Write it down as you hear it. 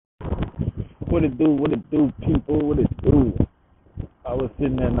What it do, people? What it do? I was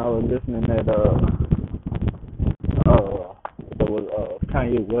sitting there and I was listening at there was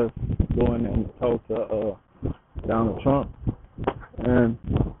Kanye West going and talk to Donald Trump, and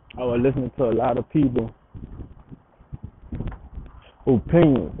I was listening to a lot of people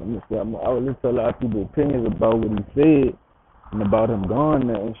opinions. I was listening to a lot of people opinions about what he said and about him going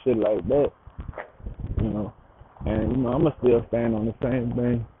there and shit like that, you know. And I'ma still stand on the same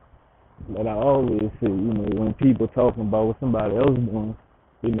thing that I always say, when people talking about what somebody else doing,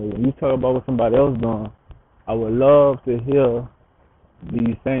 when you talk about what somebody else doing, I would love to hear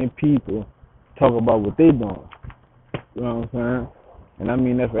these same people talk about what they doing. You know what I'm saying? And I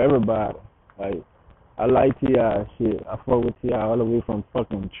mean that for everybody. Like, I like T.I. shit. I fuck with T.I. all the way from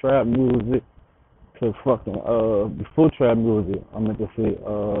fucking trap music to fucking before trap music. I meant to say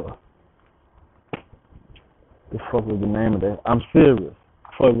the fuck was the name of that? I'm Serious. I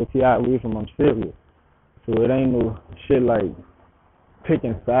fuck with T.I. away from I'm Serious. So it ain't no shit like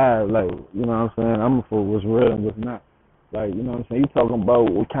picking sides, like, you know what I'm saying? I'm for what's real and what's not. Like, you know what I'm saying? You talking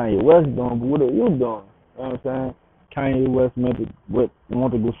about what Kanye West doing, but what are you doing? You know what I'm saying? Kanye West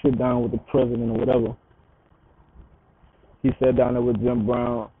want to go sit down with the president or whatever. He sat down there with Jim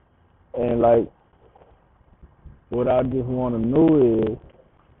Brown, and like, what I just want to know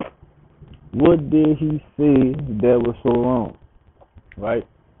is, what did he say that was so wrong, right?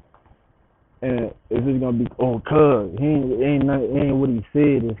 And is it gonna be, cuz he ain't what he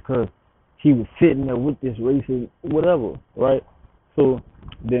said, is cuz he was sitting there with this racist whatever, right? So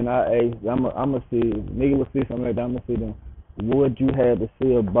then I asked, I'ma say, nigga would say something like that, I'ma say then, what you had to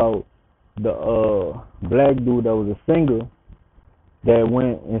say about the black dude that was a singer that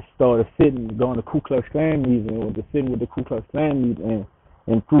went and started going to Ku Klux Klan meetings and went to sitting with the Ku Klux Klan meetings,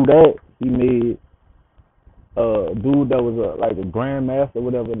 and through that he made a dude that was like a grandmaster or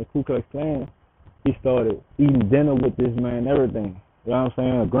whatever in the Ku Klux Klan, he started eating dinner with this man and everything. You know what I'm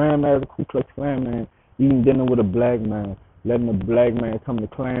saying? A grandmaster Ku Klux Klan man eating dinner with a black man, letting a black man come to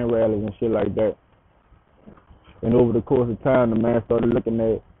Klan rallies and shit like that. And over the course of time, the man started looking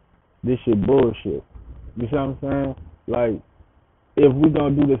at this shit bullshit. You see what I'm saying? Like, if we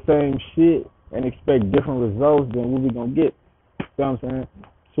gonna do the same shit and expect different results, then what we gonna get? You know what I'm saying?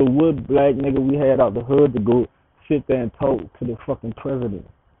 So what black nigga we had out the hood to go sit there and talk to the fucking president,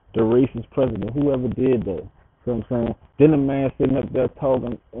 the racist president, whoever did that? You know what I'm saying? Then the man sitting up there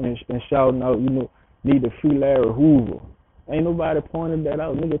talking and shouting out, need to free Larry Hoover. Ain't nobody pointed that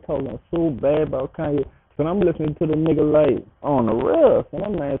out. Nigga talking so bad about Kanye. So I'm listening to the nigga like, on the real. So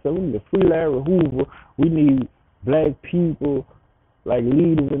that man said, we need to free Larry Hoover. We need black people, like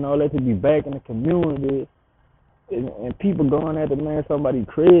leaders and all that, to be back in the community. And people going at the man, somebody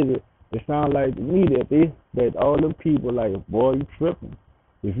crazy. It sounds like to me that all them people like, boy, you tripping.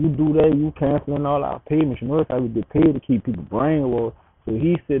 If you do that, you canceling all our payments. You know, that's how we get paid, to keep people brainwashed. So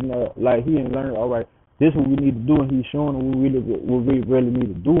he's sitting there like he ain't learned, all right, this is what we need to do, and he's showing them what we really need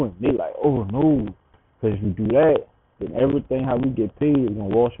to do. And they like, oh no, because if we do that, then everything how we get paid is going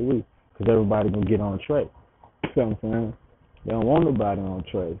to wash away, because everybody going to get on track. You know what I'm saying? They don't want nobody on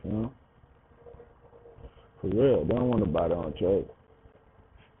track, For real, they don't want nobody on track.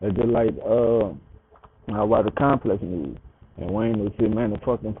 It's just like I watch the Complex news, and Wayne would say, man, the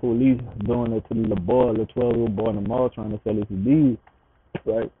fucking police doing it to the boy, the 12-year-old boy in the mall trying to sell his weed,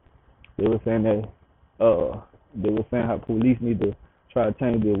 right? They were saying that how police need to try to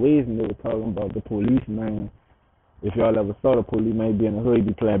change their ways, and they were talking about the policeman. If y'all ever saw the policeman be in the hood, he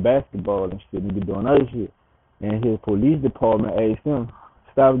be playing basketball and shit, and be doing other shit. And his police department asked him,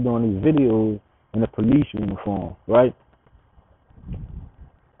 stop doing these videos in a police uniform, right?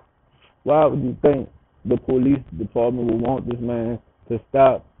 Why would you think the police department would want this man to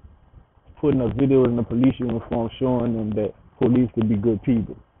stop putting up videos in a police uniform showing them that police could be good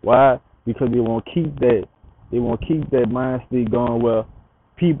people? Why? Because they won't keep that mind state going where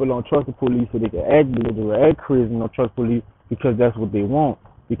people don't trust the police, so they can act belligerent, act crazy, and don't trust police because that's what they want.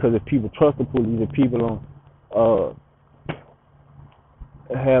 Because if people trust the police, if people don't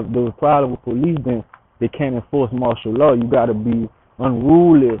have those problems with police, then they can't enforce martial law. You gotta be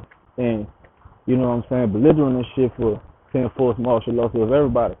unruly and, you know what I'm saying, belligerent and shit to enforce martial law. So if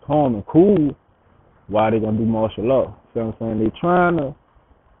everybody's calm and cool, why they gonna do martial law? You know what I'm saying? They trying to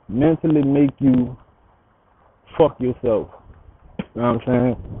mentally make you fuck yourself. You know what I'm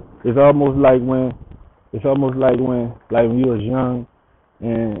saying? It's almost like when you was young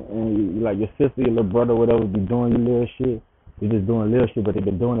and like your sister, your little brother, whatever, be doing your little shit. They're just doing little shit, but they've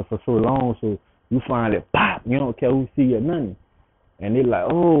been doing it for so long, so you find it pop. You don't care who see you or nothing, and they like,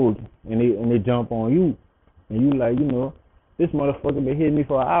 oh, and they jump on you, and you like, This motherfucker been hitting me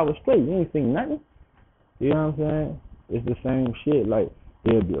for an hour straight. You ain't seen nothing. You know what I'm saying? It's the same shit. Like,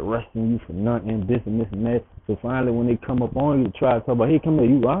 they'll be arresting you for nothing, this and this and that. So finally, when they come up on you, try to talk about, hey, come here,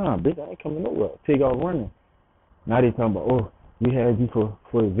 you lying, bitch, I ain't coming nowhere. Take off running. Now they talking about, oh, we had you for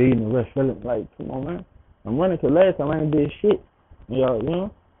evading arrest, felon. Like, come on, man. I'm running because last time I ain't did shit. Y'all, you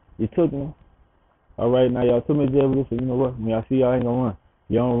know, you took me. All right, now y'all took me to jail with this, so you know what? When y'all see y'all ain't gonna run.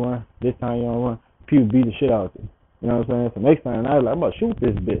 You don't run. This time you don't run. People beat the shit out of you. You know what I'm saying? So next time, I was like, I'm about to shoot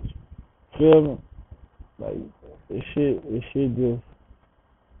this bitch. Feel me? Like, this shit just,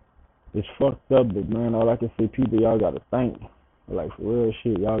 it's fucked up, but man, all I can say, people, y'all gotta think. Like, for real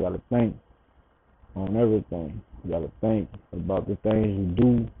shit, y'all gotta think on everything. You gotta think about the things you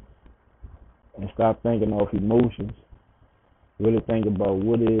do and stop thinking off emotions. Really think about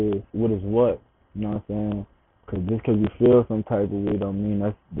what is what. You know what I'm saying? Cause just cause you feel some type of way don't mean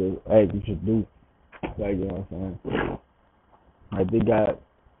that's the act you should do. Like, you know what I'm saying? Like, they got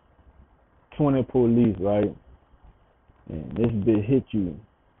 20 police, right? And this bitch hit you.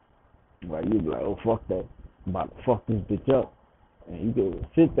 Like, you be like, oh, fuck that. I'm about to fuck this bitch up. And you could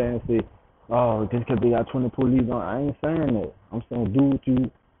sit there and say, oh, just because they got 20 police on. I ain't saying that. I'm saying do what you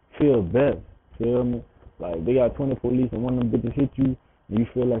feel best. Feel me? Like, they got 20 police and one of them bitches hit you, and you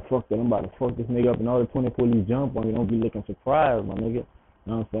feel like, fuck that, I'm about to fuck this nigga up, and all the 20 police jump on you. Don't be looking surprised, my nigga. You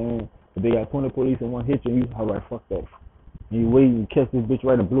know what I'm saying? But they got 20 police and one hit you, and you, all right, fuck that. And you wait and catch this bitch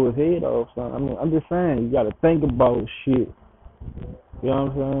right and blew his head off, son. I mean, I'm just saying, you got to think about shit. You know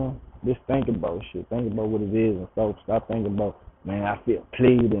what I'm saying? Just think about shit. Think about what it is and stop thinking about, man, I feel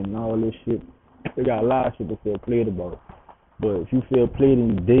played and all this shit. They got a lot of shit to feel played about. But if you feel played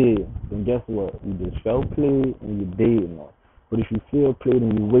and you dead, then guess what? You just felt played and you dead now. But if you feel played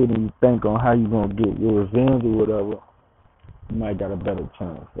and you wait and you think on how you gonna get your revenge or whatever, you might got a better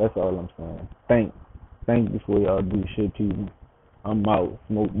chance. That's all I'm saying. Think before y'all do shit to you. I'm out.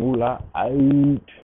 Smoke moolah. Out.